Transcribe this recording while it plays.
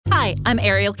Hi, I'm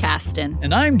Ariel Caston.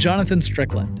 And I'm Jonathan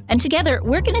Strickland. And together,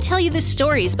 we're going to tell you the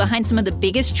stories behind some of the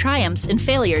biggest triumphs and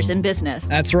failures in business.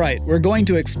 That's right. We're going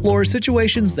to explore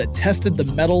situations that tested the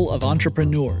mettle of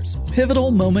entrepreneurs,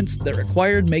 pivotal moments that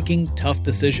required making tough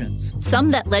decisions.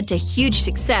 Some that led to huge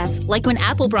success, like when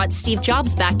Apple brought Steve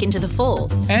Jobs back into the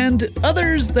fold. And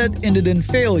others that ended in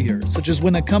failure, such as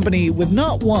when a company with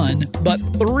not one, but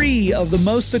 3 of the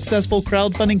most successful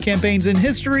crowdfunding campaigns in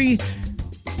history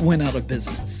went out of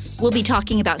business. We'll be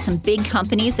talking about some big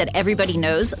companies that everybody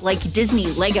knows, like Disney,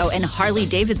 Lego, and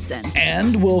Harley-Davidson.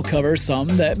 And we'll cover some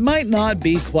that might not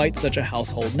be quite such a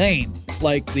household name,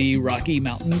 like the Rocky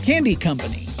Mountain Candy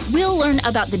Company. We'll learn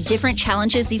about the different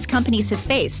challenges these companies have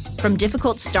faced, from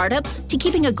difficult startups to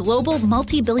keeping a global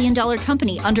multi-billion-dollar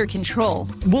company under control.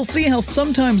 We'll see how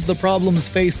sometimes the problems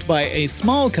faced by a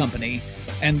small company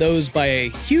and those by a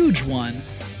huge one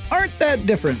aren't that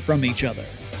different from each other.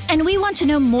 And we want to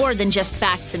know more than just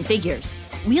facts and figures.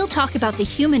 We'll talk about the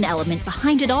human element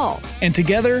behind it all. And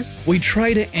together, we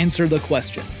try to answer the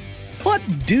question, what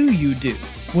do you do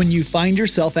when you find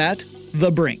yourself at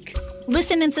the brink?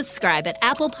 Listen and subscribe at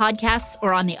Apple Podcasts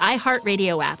or on the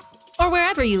iHeartRadio app, or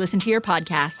wherever you listen to your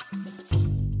podcasts.